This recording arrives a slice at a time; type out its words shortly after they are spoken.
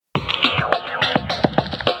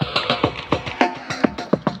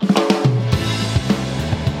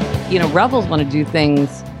rebels want to do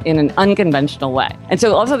things in an unconventional way. And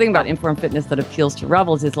so also the thing about informed fitness that appeals to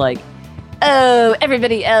rebels is like, oh,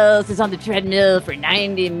 everybody else is on the treadmill for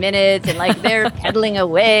 90 minutes and like they're pedaling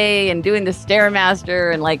away and doing the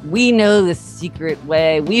Stairmaster and like we know the secret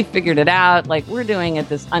way. We figured it out. Like we're doing it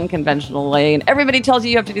this unconventional way and everybody tells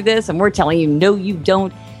you have to do this and we're telling you, no, you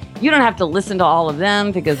don't. You don't have to listen to all of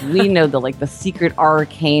them because we know the secret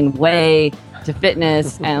arcane way to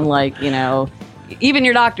fitness and even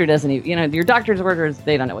your doctor doesn't even, your doctor's orders,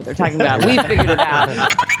 they don't know what they're talking about. We figured it out.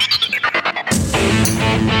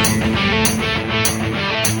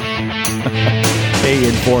 Hey,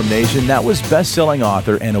 Informed Nation, that was best-selling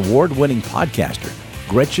author and award-winning podcaster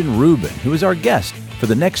Gretchen Rubin, who is our guest for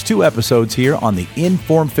the next 2 episodes here on the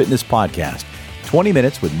Informed Fitness Podcast. 20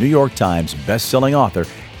 minutes with New York Times best-selling author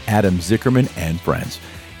Adam Zuckerman and friends.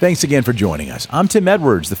 Thanks again for joining us. I'm Tim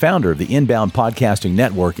Edwards, the founder of the Inbound Podcasting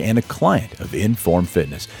Network and a client of Informed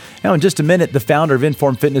Fitness. Now, in just a minute, the founder of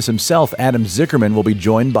Informed Fitness himself, Adam Zuckerman, will be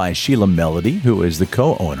joined by Sheila Melody, who is the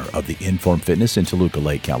co-owner of the Informed Fitness in Toluca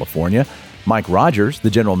Lake, California, Mike Rogers, the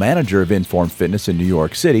general manager of Informed Fitness in New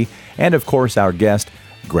York City, and of course, our guest,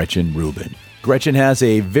 Gretchen Rubin. Gretchen has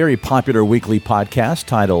a very popular weekly podcast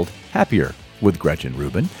titled Happier with Gretchen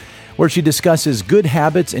Rubin, where she discusses good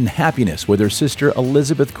habits and happiness with her sister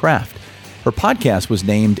Elizabeth Kraft. Her podcast was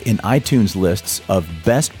named in iTunes lists of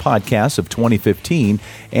Best Podcasts of 2015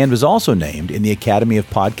 and was also named in the Academy of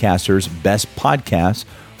Podcasters Best Podcasts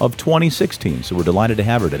of 2016. So we're delighted to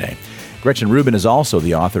have her today. Gretchen Rubin is also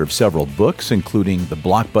the author of several books, including the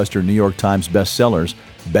blockbuster New York Times bestsellers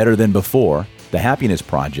Better Than Before, The Happiness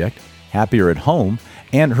Project, Happier at Home,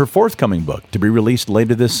 and her forthcoming book to be released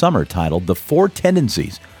later this summer titled The 4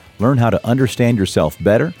 Tendencies. Learn how to understand yourself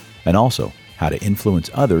better and also how to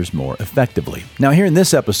influence others more effectively. Now, here in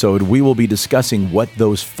this episode, we will be discussing what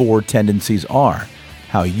those 4 tendencies are,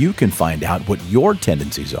 how you can find out what your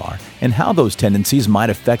tendencies are, and how those tendencies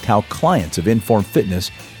might affect how clients of Informed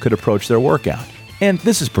Fitness could approach their workout. And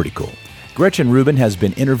this is pretty cool. Gretchen Rubin has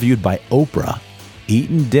been interviewed by Oprah,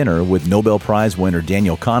 eaten dinner with Nobel Prize winner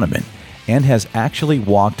Daniel Kahneman, and has actually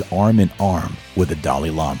walked arm in arm with the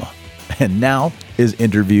Dalai Lama. And now is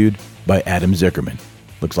interviewed by Adam Zuckerman.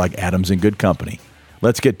 Looks like Adam's in good company.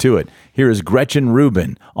 Let's get to it. Here is Gretchen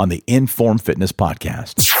Rubin on the Informed Fitness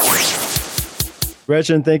Podcast.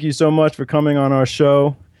 Gretchen, thank you so much for coming on our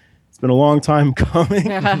show. It's been a long time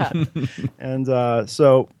coming. And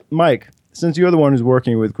so, Mike, since you're the one who's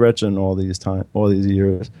working with Gretchen all these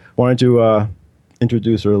years, why don't you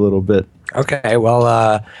introduce her a little bit? Okay,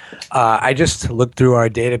 well, I just looked through our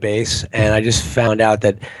database and I just found out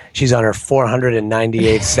that she's on her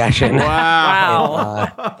 498th session. Wow.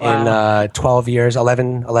 In 12 years,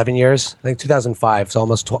 11 years, I think 2005, so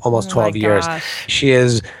almost 12 years. She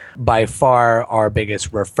is by far our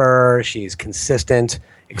biggest referrer. She's consistent,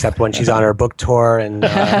 except when she's on her book tour and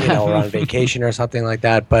we're on vacation or something like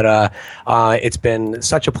that. But it's been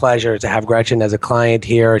such a pleasure to have Gretchen as a client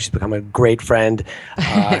here. She's become a great friend.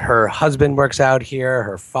 Her husband works out here,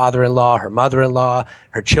 her father-in-law, her mother-in-law,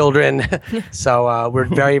 her children. So we're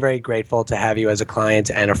very, very grateful to have you as a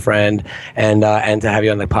client and a friend and to have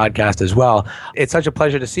you on the podcast as well. It's such a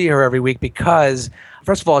pleasure to see her every week because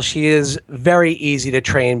first of all, she is very easy to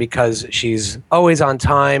train because she's always on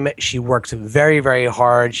time. She works very, very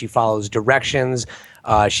hard. She follows directions.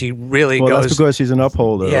 She really goes. That's because she's an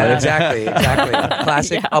upholder. Yeah, right? exactly. A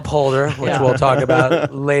classic upholder, which we'll talk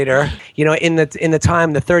about later. In the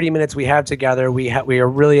time, the 30 minutes we have together, we are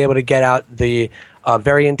really able to get out the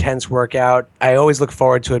very intense workout. I always look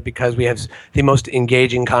forward to it because we have the most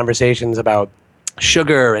engaging conversations about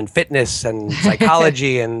sugar and fitness and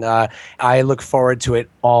psychology, and I look forward to it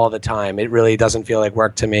all the time. It really doesn't feel like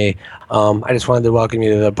work to me. I just wanted to welcome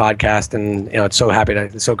you to the podcast, and it's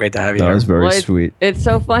so great to have you here. That was very sweet. It's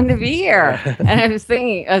so fun to be here. And I was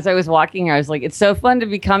thinking as I was walking here, I was like, it's so fun to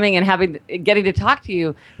be coming and getting to talk to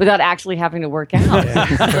you without actually having to work out.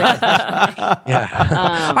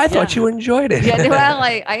 I thought you enjoyed it. Yeah, well,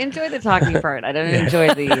 I enjoy the talking part. I don't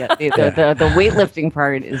enjoy the weightlifting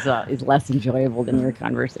part is less enjoyable than your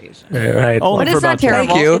conversation. Right. But it's not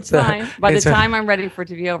terrible. Thank you. It's fine. By the time I'm ready for it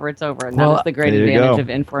to be over, it's over. And that is the great advantage of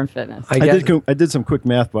Informed Fitness. I did some quick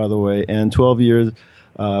math, by the way, and 12 years,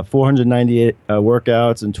 498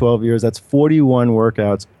 workouts in 12 years, that's 41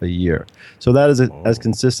 workouts a year. So that is as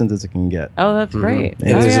consistent as it can get. Oh, that's great.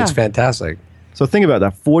 It's fantastic. So think about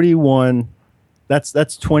that, 41,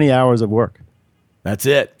 that's 20 hours of work. That's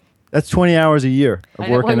it. That's 20 hours a year of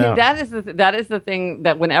working out. That is the thing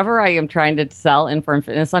that whenever I am trying to sell Informed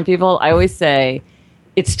Fitness on people, I always say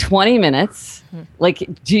it's 20 minutes. Like,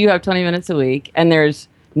 do you have 20 minutes a week? And there's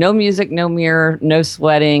no music, no mirror, no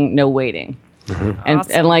sweating, no waiting.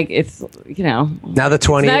 And like, it's, now the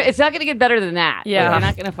 20. It's not going to get better than that. Yeah. Like, you're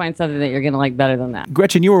not going to find something that you're going to like better than that.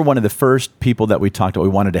 Gretchen, you were one of the first people that we talked about, we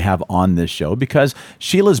wanted to have on this show because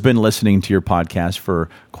Sheila's been listening to your podcast for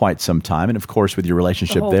quite some time. And of course, with your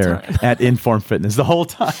relationship there at Inform Fitness the whole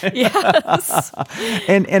time. Yes.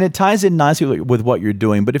 and it ties in nicely with what you're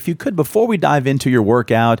doing. But if you could, before we dive into your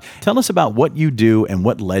workout, tell us about what you do and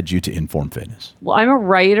what led you to Inform Fitness. Well, I'm a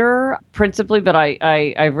writer principally, but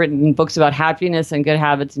I've written books about happiness and good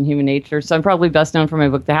habits and human nature. So I'm probably best known for my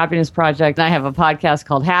book, The Happiness Project. And I have a podcast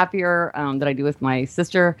called Happier that I do with my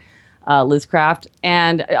sister, Liz Kraft.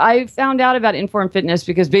 And I found out about Inform Fitness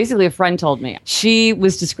because basically a friend told me. She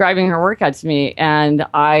was describing her workouts to me, and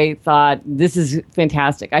I thought, this is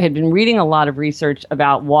fantastic. I had been reading a lot of research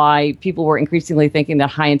about why people were increasingly thinking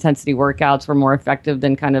that high-intensity workouts were more effective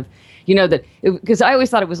than kind of, because I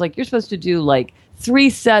always thought it was like, you're supposed to do like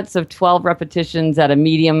 3 sets of 12 repetitions at a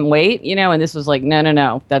medium weight, and this was like,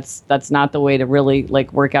 no, that's not the way to really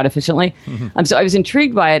like work out efficiently. So I was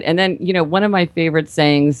intrigued by it. And then, one of my favorite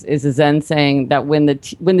sayings is a Zen saying that when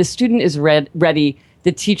the student is ready,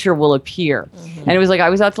 the teacher will appear. And it was like, I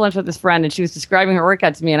was out to lunch with this friend and she was describing her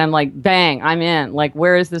workout to me and I'm like, bang, I'm in. Like,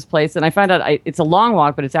 where is this place? And I found out it's a long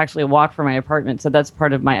walk, but it's actually a walk from my apartment. So that's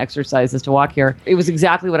part of my exercise is to walk here. It was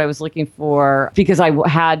exactly what I was looking for because I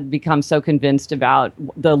had become so convinced about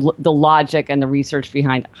the logic and the research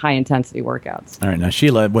behind high intensity workouts. All right. Now,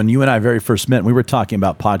 Sheila, when you and I very first met, we were talking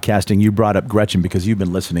about podcasting. You brought up Gretchen because you've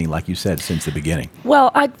been listening, like you said, since the beginning.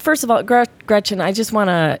 Well, first of all, Gretchen, I just want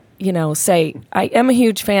to say I am a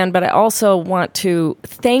huge fan, but I also want to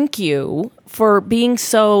thank you for being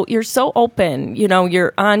you're so open.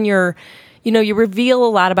 You're on your, you reveal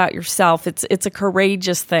a lot about yourself. It's a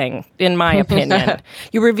courageous thing, in my opinion.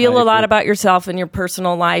 You reveal a lot about yourself and your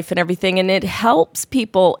personal life and everything, and it helps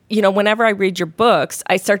people. Whenever I read your books,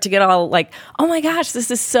 I start to get all like, oh my gosh,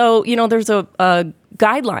 this is so, there's a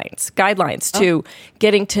guidelines to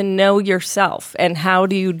getting to know yourself and how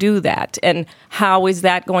do you do that and how is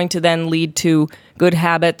that going to then lead to good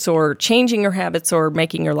habits or changing your habits or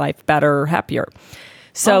making your life better or happier.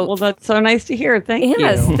 So, well, that's so nice to hear. Thank you.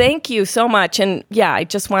 Yes, thank you so much. And yeah, I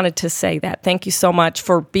just wanted to say that. Thank you so much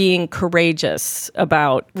for being courageous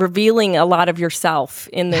about revealing a lot of yourself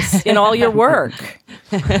in all your work.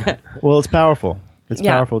 Well, it's powerful. It's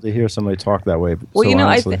powerful to hear somebody talk that way. Well,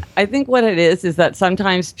 honestly. I think what it is that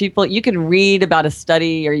sometimes you can read about a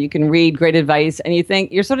study or you can read great advice and you think,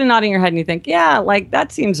 you're sort of nodding your head and you think, yeah, like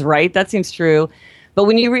that seems right. That seems true. But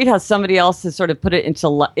when you read how somebody else has sort of put it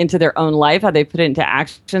into their own life, how they put it into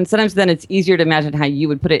action, sometimes then it's easier to imagine how you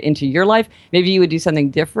would put it into your life. Maybe you would do something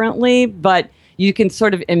differently, but you can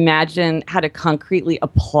sort of imagine how to concretely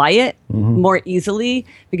apply it more easily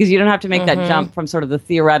because you don't have to make that jump from sort of the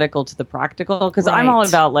theoretical to the practical. Because I'm all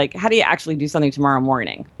about like, how do you actually do something tomorrow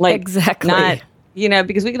morning? Like, exactly. Not,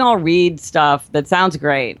 because we can all read stuff that sounds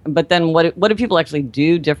great, but then what do people actually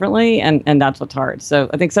do differently? And that's what's hard. So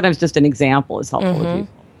I think sometimes just an example is helpful with people.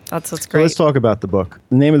 That's what's So great. let's talk about the book.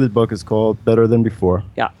 The name of the book is called Better Than Before.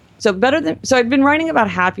 Yeah. So I've been writing about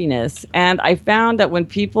happiness, and I found that when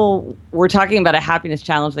people were talking about a happiness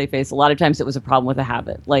challenge they face, a lot of times it was a problem with a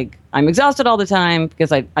habit. Like, I'm exhausted all the time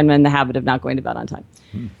because I'm in the habit of not going to bed on time.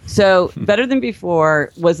 So Better Than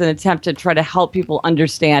Before was an attempt to try to help people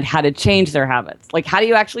understand how to change their habits. Like, how do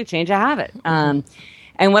you actually change a habit? And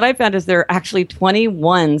what I found is there are actually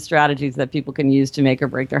 21 strategies that people can use to make or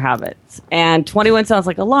break their habits. And 21 sounds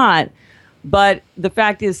like a lot. But the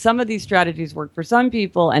fact is, some of these strategies work for some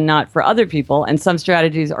people and not for other people. And some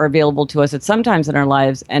strategies are available to us at some times in our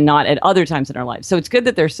lives and not at other times in our lives. So it's good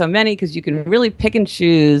that there's so many because you can really pick and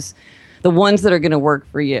choose the ones that are going to work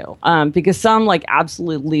for you. Because some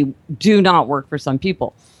absolutely do not work for some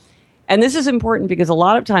people. And this is important because a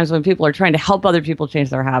lot of times when people are trying to help other people change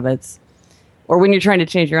their habits, or when you're trying to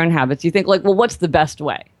change your own habits, you think well, what's the best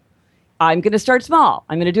way? I'm going to start small.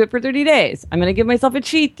 I'm going to do it for 30 days. I'm going to give myself a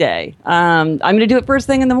cheat day. I'm going to do it first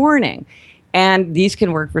thing in the morning. And these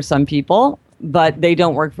can work for some people, but they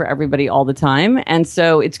don't work for everybody all the time. And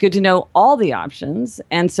so it's good to know all the options.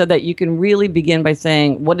 And so that you can really begin by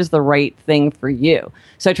saying, what is the right thing for you?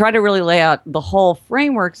 So I try to really lay out the whole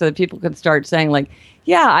framework so that people can start saying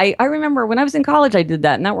yeah, I remember when I was in college, I did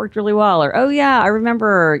that and that worked really well. Or, oh yeah, I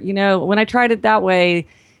remember, when I tried it that way,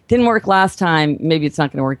 didn't work last time, maybe it's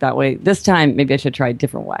not going to work that way. This time, maybe I should try a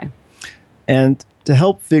different way. And to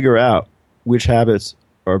help figure out which habits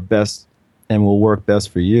are best and will work best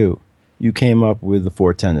for you, you came up with the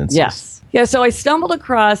 4 tendencies. Yes. Yeah, so I stumbled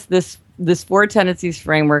across this this 4 tendencies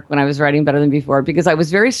framework when I was writing Better Than Before, because I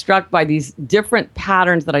was very struck by these different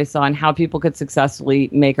patterns that I saw in how people could successfully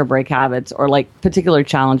make or break habits or like particular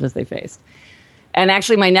challenges they faced. And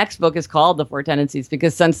actually, my next book is called The 4 Tendencies,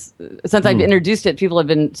 because since I've introduced it, people have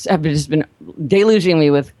just been deluging me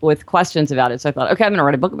with questions about it. So I thought, okay, I'm going to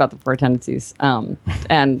write a book about the 4 tendencies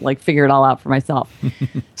and like figure it all out for myself.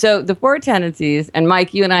 So the 4 tendencies, and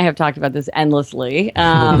Mike, you and I have talked about this endlessly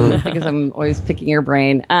because I'm always picking your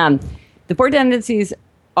brain. The 4 tendencies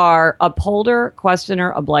are upholder,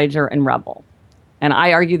 questioner, obliger, and rebel. And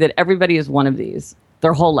I argue that everybody is one of these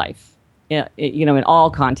their whole life, in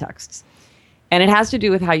all contexts. And it has to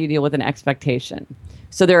do with how you deal with an expectation.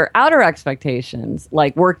 So there are outer expectations,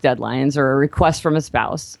 like work deadlines or a request from a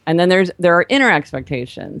spouse. And then there are inner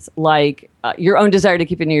expectations, like your own desire to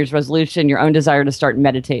keep a New Year's resolution, your own desire to start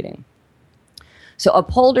meditating. So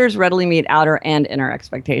upholders readily meet outer and inner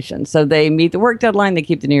expectations. So they meet the work deadline, they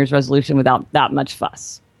keep the New Year's resolution without that much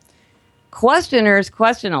fuss. Questioners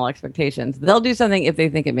question all expectations. They'll do something if they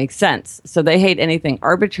think it makes sense. So they hate anything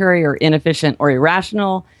arbitrary or inefficient or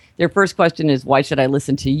irrational. Their first question is, why should I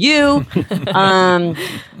listen to you?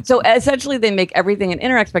 So essentially, they make everything an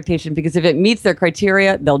inner expectation, because if it meets their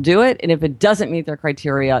criteria, they'll do it. And if it doesn't meet their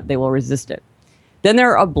criteria, they will resist it. Then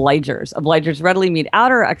there are obligers. Obligers readily meet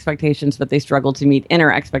outer expectations, but they struggle to meet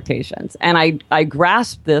inner expectations. And I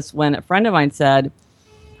grasped this when a friend of mine said,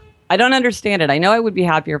 I don't understand it. I know I would be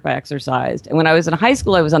happier if I exercised. And when I was in high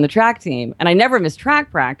school, I was on the track team, and I never missed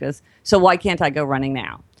track practice. So why can't I go running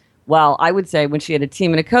now? Well, I would say when she had a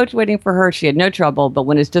team and a coach waiting for her, she had no trouble. But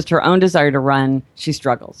when it's just her own desire to run, she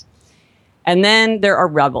struggles. And then there are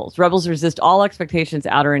rebels. Rebels resist all expectations,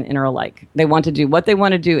 outer and inner alike. They want to do what they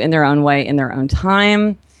want to do in their own way, in their own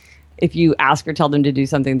time. If you ask or tell them to do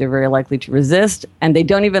something, they're very likely to resist. And they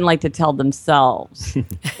don't even like to tell themselves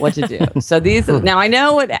what to do. So now I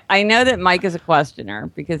know that Mike is a questioner,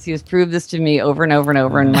 because he has proved this to me over and over and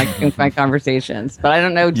over in my conversations. But I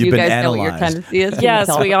don't know, do you guys know what your tendency is? Yes,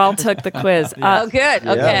 we all took the quiz. Oh, good.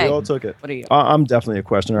 Okay. Yeah, we all took it. What are you? I'm definitely a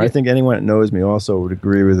questioner. I think anyone that knows me also would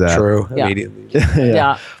agree with that. True. Yeah. Immediately.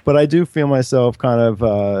 Yeah. But I do feel myself kind of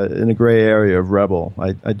in a gray area of rebel.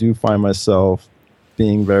 I do find myself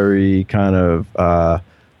being very kind of,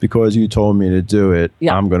 because you told me to do it,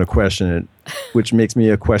 I'm going to question it, which makes me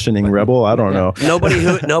a questioning rebel. I don't know.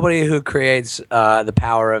 Nobody who creates the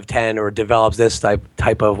power of 10 or develops this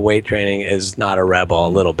type of weight training is not a rebel. A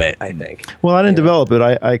little bit, I think. Well, I didn't develop it.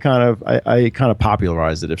 I kind of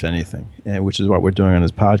popularized it, if anything, which is what we're doing on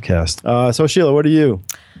this podcast. So Sheila, what are you?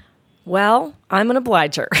 Well, I'm an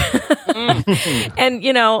obliger. And,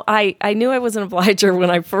 I knew I was an obliger when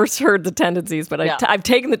I first heard the tendencies, but I've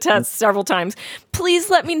taken the test several times. Please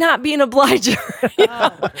let me not be an obliger.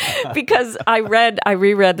 Because I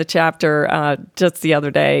reread the chapter just the other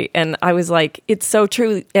day, and I was like, it's so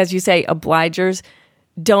true. As you say, obligers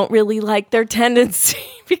don't really like their tendency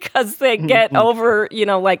because they get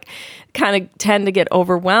kind of tend to get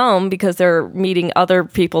overwhelmed because they're meeting other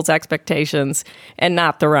people's expectations and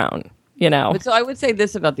not their own. But so I would say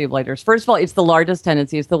this about the obligers. First of all, it's the largest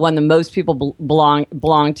tendency. It's the one that most people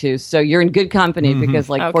belong to. So you're in good company because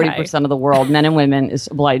 40% of the world, men and women, is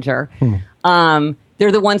obliger.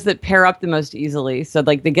 They're the ones that pair up the most easily. So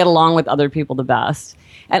they get along with other people the best.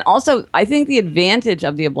 And also, I think the advantage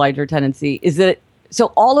of the obliger tendency is that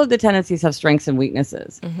all of the tendencies have strengths and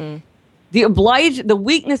weaknesses. Mm-hmm. The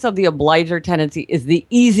weakness of the obliger tendency is the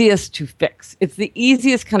easiest to fix. It's the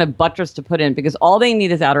easiest kind of buttress to put in, because all they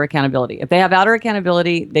need is outer accountability. If they have outer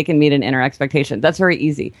accountability, they can meet an inner expectation. That's very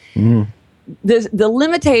easy. Mm. The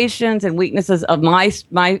limitations and weaknesses of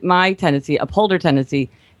my tendency, upholder tendency,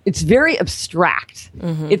 it's very abstract.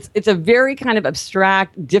 Mm-hmm. It's a very kind of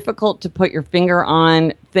abstract, difficult to put your finger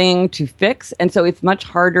on thing to fix, and so it's much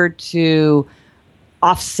harder to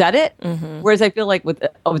offset it. Mm-hmm. Whereas I feel like with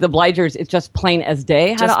obligers, it's just plain as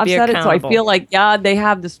day how to offset it. So I feel like they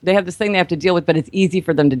have this thing they have to deal with, but it's easy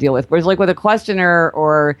for them to deal with. Whereas like with a questioner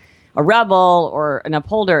or a rebel or an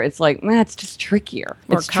upholder, it's like, it's just trickier.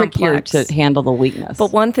 It's trickier to handle the weakness.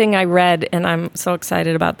 But one thing I read, and I'm so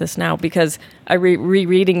excited about this now because I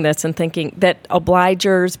rereading this and thinking that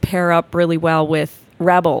obligers pair up really well with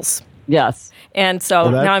rebels. Yes. And so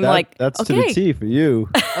now I'm like, that's okay. to the T for you.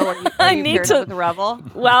 Are you paired up with a rebel?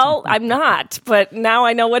 Well, I'm not, but now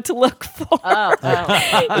I know what to look for.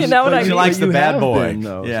 You know what I mean? She likes the bad boy. Been,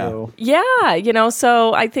 though, yeah. So. Yeah,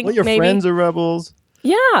 so I think your maybe friends are rebels.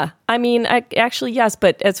 Yeah. I mean, actually, yes.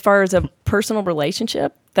 But as far as a personal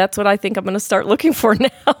relationship, that's what I think I'm going to start looking for now.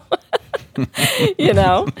 you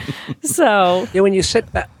know. So yeah, when you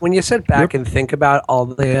sit back and think about all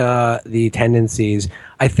the tendencies,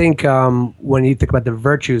 I think when you think about the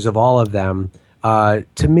virtues of all of them,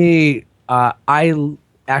 to me, I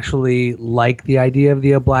actually like the idea of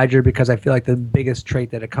the obliger because I feel like the biggest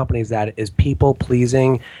trait that accompanies that is people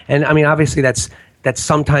pleasing. And I mean, obviously that's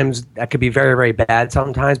sometimes that could be very, very bad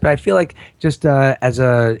sometimes, but I feel like just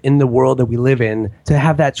in the world that we live in, to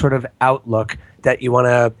have that sort of outlook that you want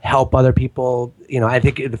to help other people. I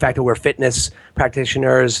think the fact that we're fitness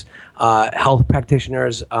practitioners, health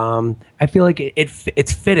practitioners, I feel like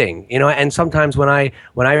it's fitting, and sometimes when I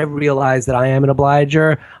realize that I am an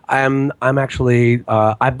obliger, I'm actually,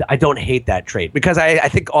 I don't hate that trait because I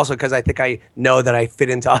think I know that I fit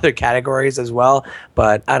into other categories as well,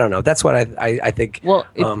 but I don't know. That's what I think. Well,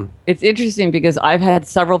 it's interesting because I've had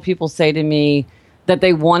several people say to me that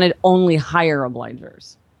they wanted only hire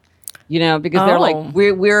obligers. Because they're like,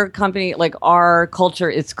 we're a company, like our culture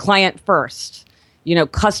is client first,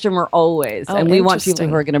 customer always. And we want people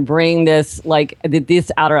who are going to bring this, like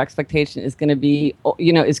this outer expectation is going to be,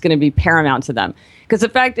 is going to be paramount to them. Because the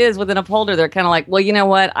fact is with an upholder, they're kind of like, well, you know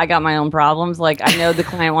what? I got my own problems. Like I know the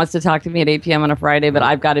client wants to talk to me at 8 p.m. on a Friday, but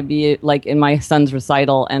I've got to be like in my son's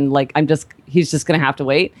recital. And like, he's just going to have to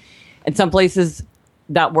wait. And some places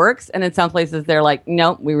that works, and in some places they're like,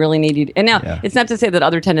 no, we really need you. And now it's not to say that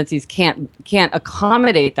other tendencies can't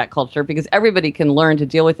accommodate that culture because everybody can learn to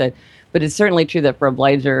deal with it. But it's certainly true that for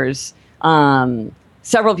obligers,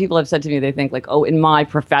 several people have said to me they think like, oh, in my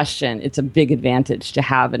profession, it's a big advantage to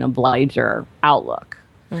have an obliger outlook.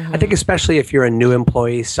 I think especially if you're a new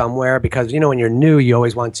employee somewhere, because when you're new, you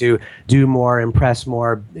always want to do more, impress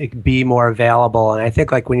more, be more available. And I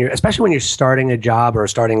think like especially when you're starting a job or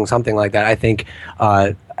starting something like that, I think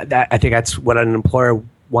that's what an employer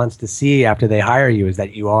wants to see after they hire you is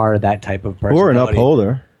that you are that type of person. Or an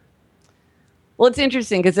upholder. Well, it's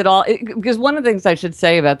interesting because one of the things I should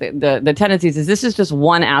say about the tendencies is this is just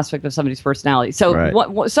one aspect of somebody's personality.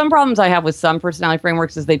 So some problems I have with some personality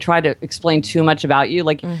frameworks is they try to explain too much about you.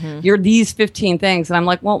 Like you're these 15 things. And I'm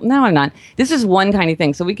like, well, no, I'm not. This is one tiny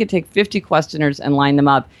thing. So we could take 50 questioners and line them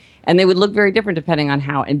up. And they would look very different depending on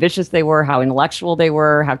how ambitious they were, how intellectual they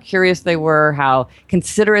were, how curious they were, how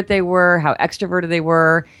considerate they were, how extroverted they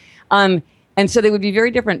were. And so they would be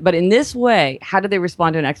very different. But in this way, how do they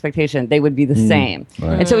respond to an expectation? They would be the same.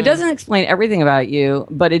 Right. And so it doesn't explain everything about you,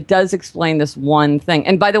 but it does explain this one thing.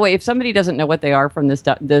 And by the way, if somebody doesn't know what they are from this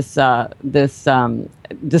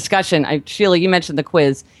discussion, Sheila, you mentioned the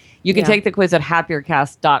quiz. You can take the quiz at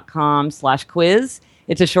happiercast.com/quiz.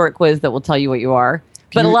 It's a short quiz that will tell you what you are.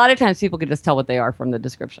 But a lot of times people can just tell what they are from the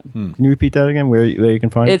description. Can you repeat that again? Where you can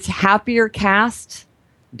find it? It's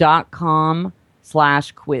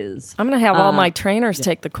happiercast.com/quiz. I'm going to have all my trainers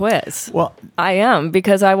take the quiz. Well, I am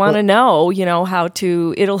because I want to know, how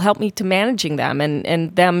to. It'll help me to managing them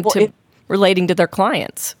and them relating to their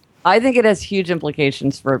clients. I think it has huge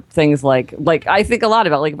implications for things like I think a lot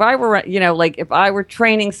about like if I were if I were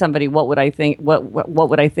training somebody, what would I think? What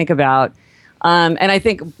would I think about? And I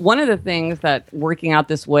think one of the things that working out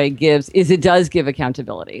this way gives is it does give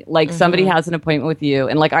accountability. Like somebody has an appointment with you,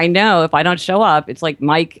 and like I know if I don't show up, it's like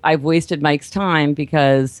Mike. I've wasted Mike's time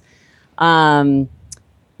because, I've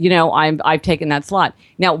taken that slot.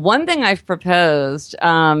 Now, one thing I've proposed,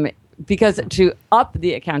 because to up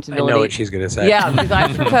the accountability. I know what she's going to say. Yeah, because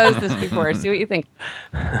I've proposed this before. See what you think.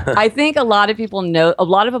 I think a lot of people know. A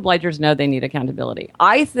lot of obligers know they need accountability.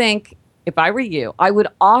 I think. If I were you, I would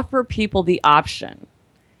offer people the option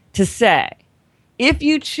to say, if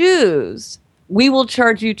you choose, we will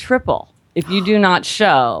charge you triple if you do not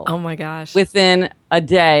show. Oh my gosh. Within a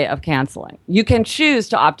day of canceling. You can choose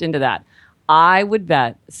to opt into that. I would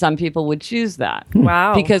bet some people would choose that.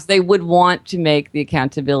 Wow. Because they would want to make the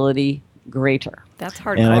accountability greater. That's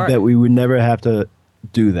hardcore. And I bet we would never have to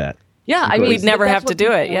do that. Yeah, I mean, we'd never have to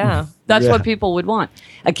do it. Yeah. That's what people would want.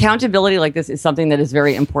 Accountability like this is something that is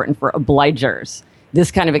very important for obligers.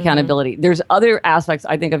 This kind of accountability. There's other aspects,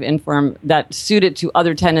 I think, of Inform that suit it to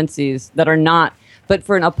other tendencies that are not. But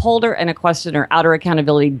for an upholder and a questioner, outer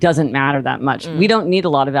accountability doesn't matter that much. We don't need a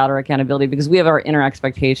lot of outer accountability because we have our inner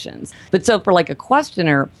expectations. But so for like a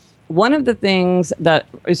questioner, one of the things that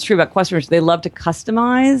is true about questioners, they love to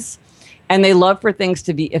customize. And they love for things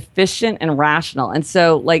to be efficient and rational. And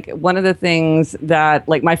so, like, one of the things that,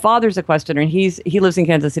 like, my father's a questioner, and he lives in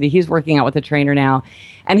Kansas City. He's working out with a trainer now.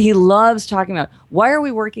 And he loves talking about, why are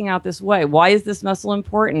we working out this way? Why is this muscle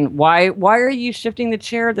important? Why are you shifting the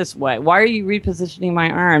chair this way? Why are you repositioning my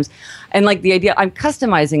arms? And like the idea, I'm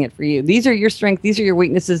customizing it for you. These are your strengths. These are your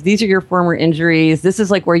weaknesses. These are your former injuries. This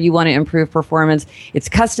is like where you want to improve performance. It's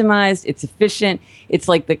customized. It's efficient. It's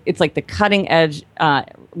like the cutting edge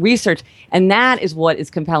research. And that is what is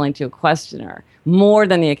compelling to a questioner more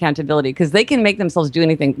than the accountability, because they can make themselves do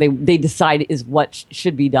anything they decide is what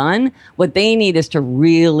should be done. What they need is to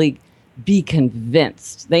really be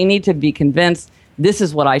convinced. They need to be convinced, this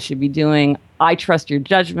is what I should be doing. I trust your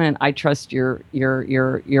judgment. I trust your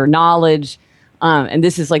knowledge. And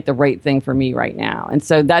this is like the right thing for me right now. And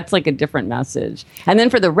so that's like a different message. And then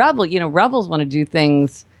for the rebel, rebels want to do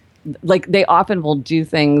things, like they often will do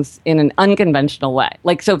things in an unconventional way.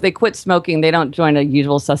 Like, so if they quit smoking, they don't join a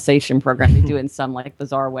usual cessation program. They do it in some like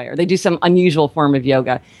bizarre way, or they do some unusual form of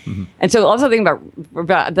yoga. Mm-hmm. And so also thinking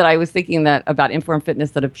about that, I was thinking that about informed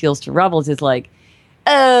fitness that appeals to rebels is like,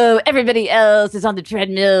 oh, everybody else is on the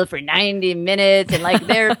treadmill for 90 minutes and like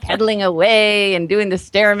they're pedaling away and doing the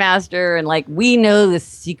Stairmaster. And like, we know the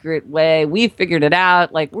secret way. We figured it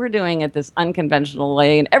out. Like, we're doing it this unconventional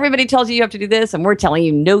way. And everybody tells you have to do this. And we're telling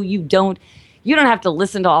you, no, you don't. You don't have to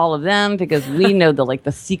listen to all of them because we know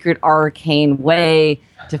the secret arcane way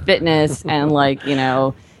to fitness. And like,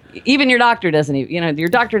 even your doctor doesn't even, your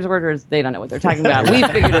doctor's orders, they don't know what they're talking about. We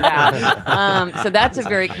figured it out. So that's a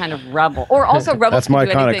very kind of rebel. Or also rebels. That's my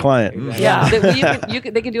kind of client. Yeah.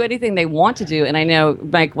 They can do anything they want to do. And I know,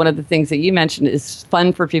 Mike, one of the things that you mentioned is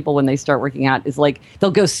fun for people when they start working out is like,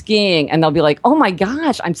 they'll go skiing and they'll be like, oh my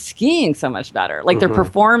gosh, I'm skiing so much better. Like their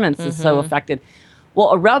performance is so affected.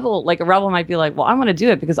 Well, a rebel might be like, well, I want to do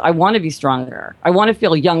it because I want to be stronger. I want to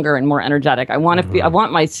feel younger and more energetic. I want to I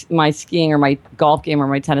want my skiing or my golf game or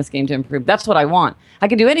my tennis game to improve. That's what I want. I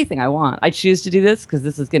can do anything I want. I choose to do this because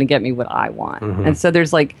this is going to get me what I want. Mm-hmm. And so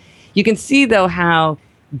there's like, you can see though how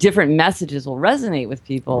different messages will resonate with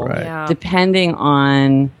people depending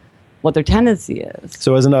on what their tendency is.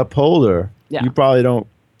 So as an upholder, you probably don't.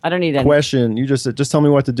 I don't need any question. You just tell me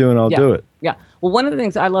what to do and I'll do it. Yeah. Well, one of the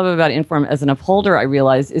things I love about Inform as an upholder, I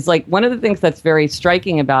realize, is like one of the things that's very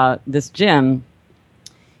striking about this gym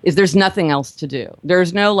is there's nothing else to do.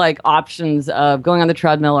 There's no like options of going on the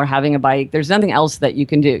treadmill or having a bike. There's nothing else that you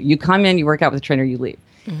can do. You come in, you work out with a trainer, you leave.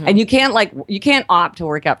 Mm-hmm. And you can't opt to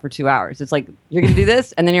work out for 2 hours. It's like, you're going to do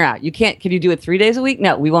this and then you're out. Can you do it 3 days a week?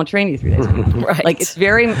 No, we won't train you 3 days a week. Right. Like it's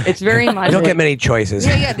very much. You don't get many choices.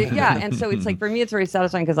 Yeah. And so it's like, for me, it's very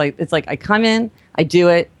satisfying because it's like I come in, I do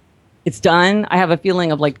it, it's done. I have a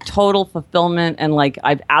feeling of like total fulfillment and like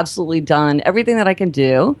I've absolutely done everything that I can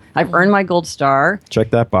do. I've earned my gold star.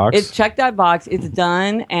 Check that box. Check that box. It's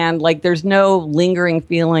done. And like, there's no lingering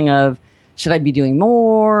feeling of, should I be doing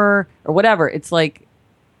more or whatever? It's like,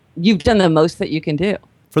 you've done the most that you can do.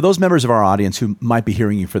 For those members of our audience who might be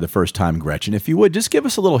hearing you for the first time, Gretchen, if you would, just give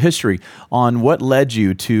us a little history on what led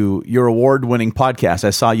you to your award-winning podcast.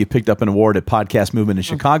 I saw you picked up an award at Podcast Movement in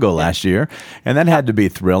Chicago last year, and that had to be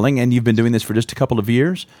thrilling, and you've been doing this for just a couple of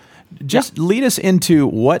years. Just lead us into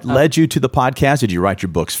what led you to the podcast. Did you write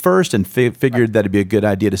your books first and figured that it'd be a good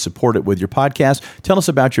idea to support it with your podcast? Tell us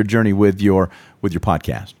about your journey with your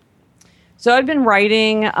podcast. So I've been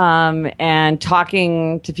writing and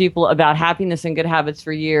talking to people about happiness and good habits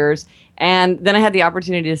for years. And then I had the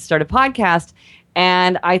opportunity to start a podcast.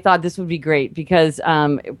 And I thought this would be great because,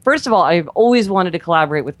 first of all, I've always wanted to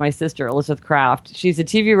collaborate with my sister, Elizabeth Kraft. She's a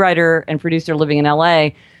TV writer and producer living in LA.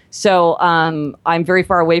 So I'm very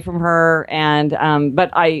far away from her,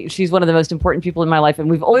 but she's one of the most important people in my life. And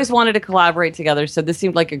we've always wanted to collaborate together. So this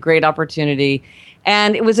seemed like a great opportunity.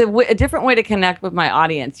 And it was a different way to connect with my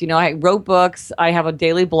audience. I wrote books. I have a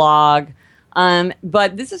daily blog.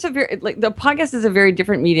 But this is the podcast is a very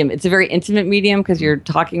different medium. It's a very intimate medium because you're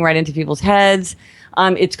talking right into people's heads.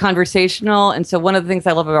 It's conversational. And so one of the things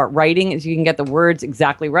I love about writing is you can get the words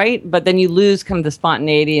exactly right, but then you lose kind of the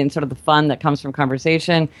spontaneity and sort of the fun that comes from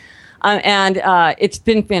conversation. And it's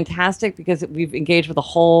been fantastic because we've engaged with a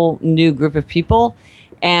whole new group of people.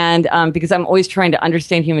 And because I'm always trying to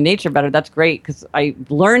understand human nature better, that's great because I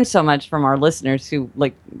learn so much from our listeners who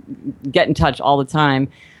like get in touch all the time.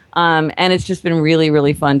 And it's just been really,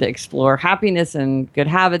 really fun to explore happiness and good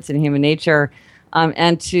habits and human nature.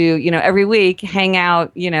 And to, every week hang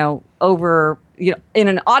out, over, in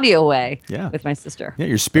an audio way with my sister. Yeah,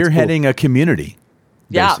 you're spearheading a community.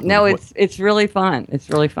 Yeah, no, it's really fun. It's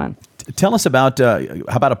really fun. Tell us about, how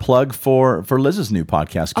about a plug for Liz's new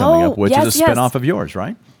podcast coming up, which is a spinoff of yours,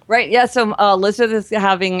 right? Right. Yeah. So Elizabeth is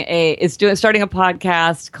starting a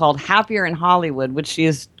podcast called Happier in Hollywood, which she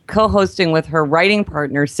is co-hosting with her writing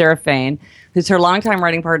partner, Sarah Fain, who's her longtime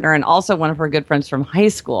writing partner and also one of her good friends from high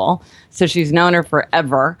school. So she's known her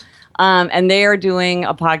forever. And they are doing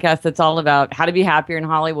a podcast that's all about how to be happier in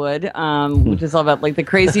Hollywood, which is all about like the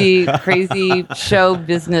crazy show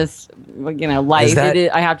business, life.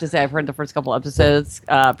 I have to say, I've heard the first couple episodes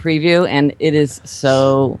preview, and it is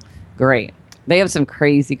so great. They have some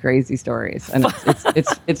crazy stories, and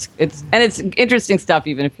it's interesting stuff,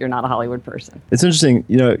 even if you're not a Hollywood person. It's interesting,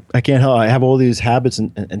 I can't help. I have all these habits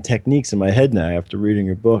and techniques in my head now after reading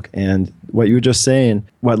your book, and what you were just saying,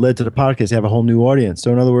 what led to the podcast, you have a whole new audience.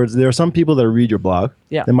 So in other words, there are some people that read your blog.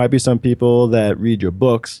 Yeah. There might be some people that read your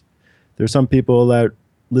books. There's some people that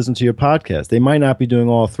listen to your podcast. They might not be doing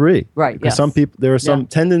all three. Right. Because some people, there are some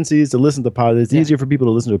tendencies to listen to podcasts. It's easier for people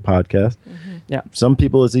to listen to a podcast. Mm-hmm. Yeah. Some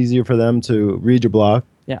people, it's easier for them to read your blog.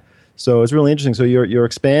 Yeah. So it's really interesting. So you're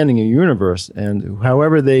expanding your universe, and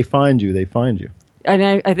however they find you, they find you.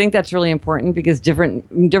 And I think that's really important because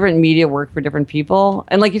different media work for different people.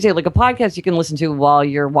 And like you say, like a podcast you can listen to while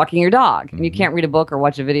you're walking your dog, and you can't read a book or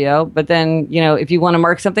watch a video. But then, if you want to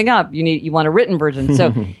mark something up, you want a written version.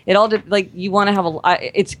 So it all you want to have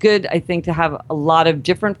it's good, I think, to have a lot of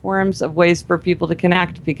different forms of ways for people to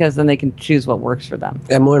connect, because then they can choose what works for them.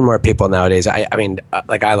 And more people nowadays. I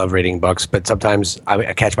love reading books, but sometimes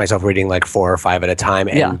I catch myself reading like 4 or 5 at a time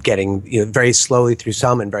and getting very slowly through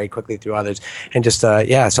some and very quickly through others, and just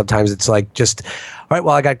sometimes it's like just all right.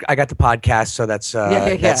 Well, I got the podcast, so that's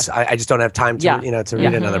I just don't have time to to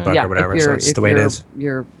read another book or whatever. So it's the way it is.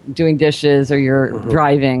 You're doing dishes or you're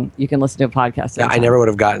driving, you can listen to a podcast. Yeah, I never would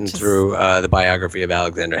have gotten through the biography of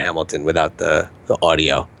Alexander Hamilton without the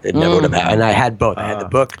audio. It never would have happened. And I had both. I had the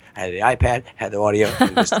book, I had the iPad, had the audio.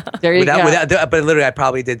 And just, there you go. But literally, I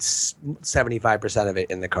probably did 75% of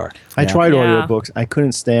it in the car. I tried audiobooks. I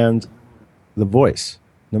couldn't stand the voice.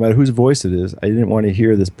 No matter whose voice it is, I didn't want to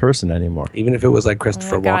hear this person anymore. Even if it was like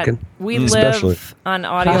Christopher Walken. We live on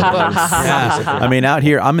audiobooks. I mean, out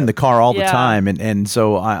here, I'm in the car all the time, and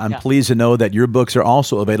so I'm pleased to know that your books are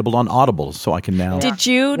also available on Audible, so I can now... Did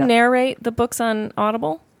you narrate the books on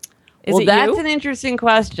Audible? That's an interesting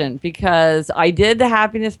question, because I did The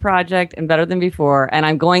Happiness Project and Better Than Before, and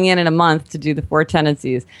I'm going in a month to do The 4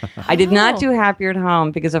 Tendencies. I did not do Happier at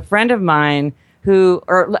Home because a friend of mine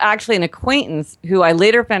or actually an acquaintance who I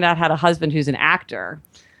later found out had a husband who's an actor,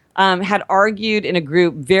 had argued in a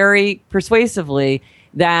group very persuasively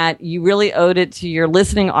that you really owed it to your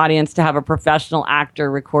listening audience to have a professional actor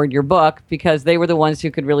record your book, because they were the ones who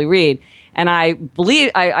could really read. And I believe,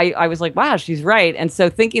 I was like, wow, she's right. And so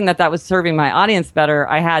thinking that was serving my audience better,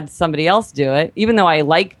 I had somebody else do it, even though I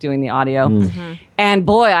like doing the audio. Mm-hmm. And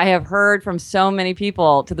boy, I have heard from so many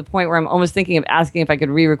people to the point where I'm almost thinking of asking if I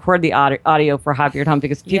could re-record the audio for Happier at Home,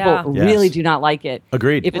 because people really do not like it.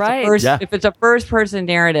 Agreed. If it's a first-person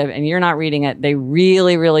narrative and you're not reading it, they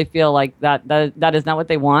really, really feel like that is not what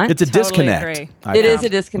they want. It's a disconnect. It is a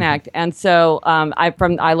disconnect. And so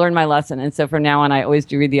I learned my lesson. And so from now on, I always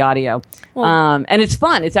do read the audio. Well, and it's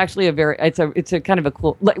fun. It's actually it's a kind of a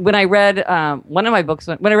cool, like when I read one of my books,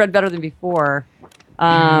 when I read Better Than Before,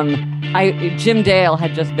 Jim Dale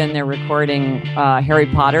had just been there recording Harry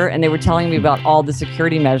Potter, and they were telling me about all the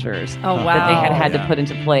security measures that they had to put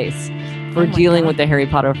into place for dealing with the Harry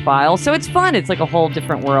Potter file. So it's fun. It's like a whole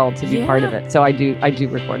different world to be part of it. So I do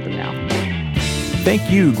record them now. Thank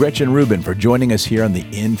you, Gretchen Rubin, for joining us here on the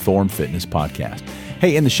Inform Fitness Podcast.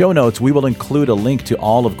 Hey, in the show notes, we will include a link to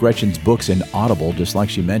all of Gretchen's books in Audible, just like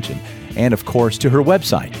she mentioned, and of course to her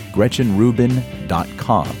website,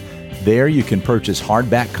 GretchenRubin.com. There you can purchase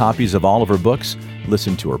hardback copies of all of her books,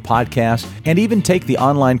 listen to her podcast, and even take the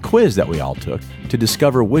online quiz that we all took to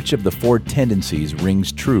discover which of the 4 tendencies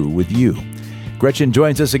rings true with you. Gretchen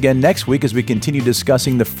joins us again next week as we continue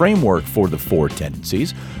discussing the framework for the 4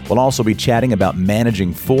 tendencies. We'll also be chatting about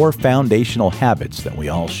managing 4 foundational habits that we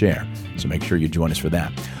all share. So make sure you join us for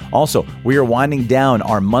that. Also, we are winding down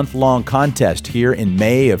our month-long contest here in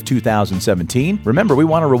May of 2017. Remember, we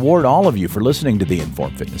want to reward all of you for listening to the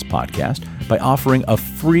Inform Fitness Podcast by offering a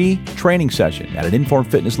free training session at an Inform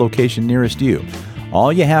Fitness location nearest you.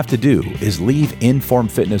 All you have to do is leave Inform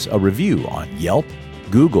Fitness a review on Yelp,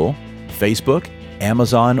 Google, Facebook,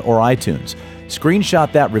 Amazon, or iTunes.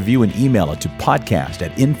 Screenshot that review and email it to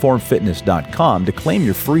podcast@informfitness.com to claim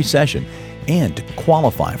your free session and to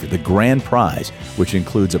qualify for the grand prize, which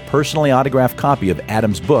includes a personally autographed copy of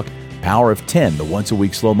Adam's book, Power of 10, The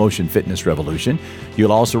Once-a-Week Slow Motion Fitness Revolution.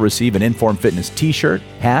 You'll also receive an Inform Fitness t-shirt,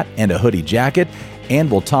 hat, and a hoodie jacket, and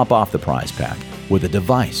we'll top off the prize pack with a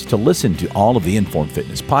device to listen to all of the Inform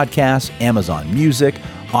Fitness podcasts, Amazon Music,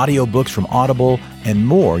 audiobooks from Audible, and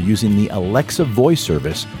more using the Alexa voice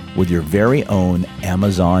service with your very own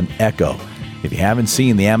Amazon Echo. If you haven't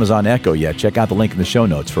seen the Amazon Echo yet, check out the link in the show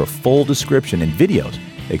notes for a full description and videos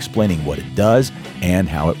explaining what it does and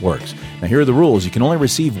how it works. Now, here are the rules. You can only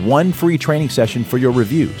receive one free training session for your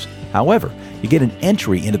reviews. However, you get an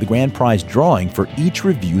entry into the grand prize drawing for each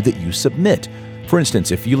review that you submit. For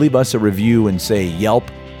instance, if you leave us a review in, say, Yelp,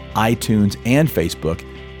 iTunes, and Facebook,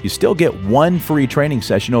 you still get one free training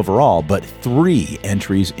session overall, but 3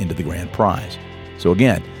 entries into the grand prize. So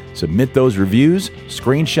again, submit those reviews,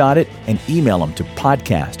 screenshot it, and email them to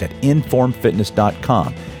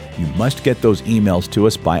podcast@informfitness.com. You must get those emails to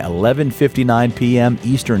us by 11:59 p.m.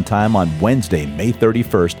 Eastern Time on Wednesday, May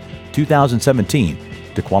 31st, 2017,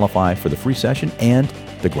 to qualify for the free session and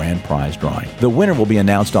the grand prize drawing. The winner will be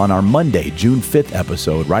announced on our Monday, June 5th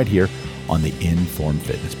episode right here on the Inform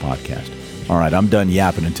Fitness Podcast. All right, I'm done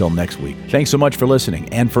yapping until next week. Thanks so much for listening.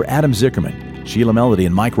 And for Adam Zickerman, Sheila Melody,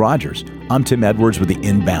 and Mike Rogers, I'm Tim Edwards with the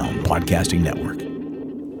Inbound Podcasting Network.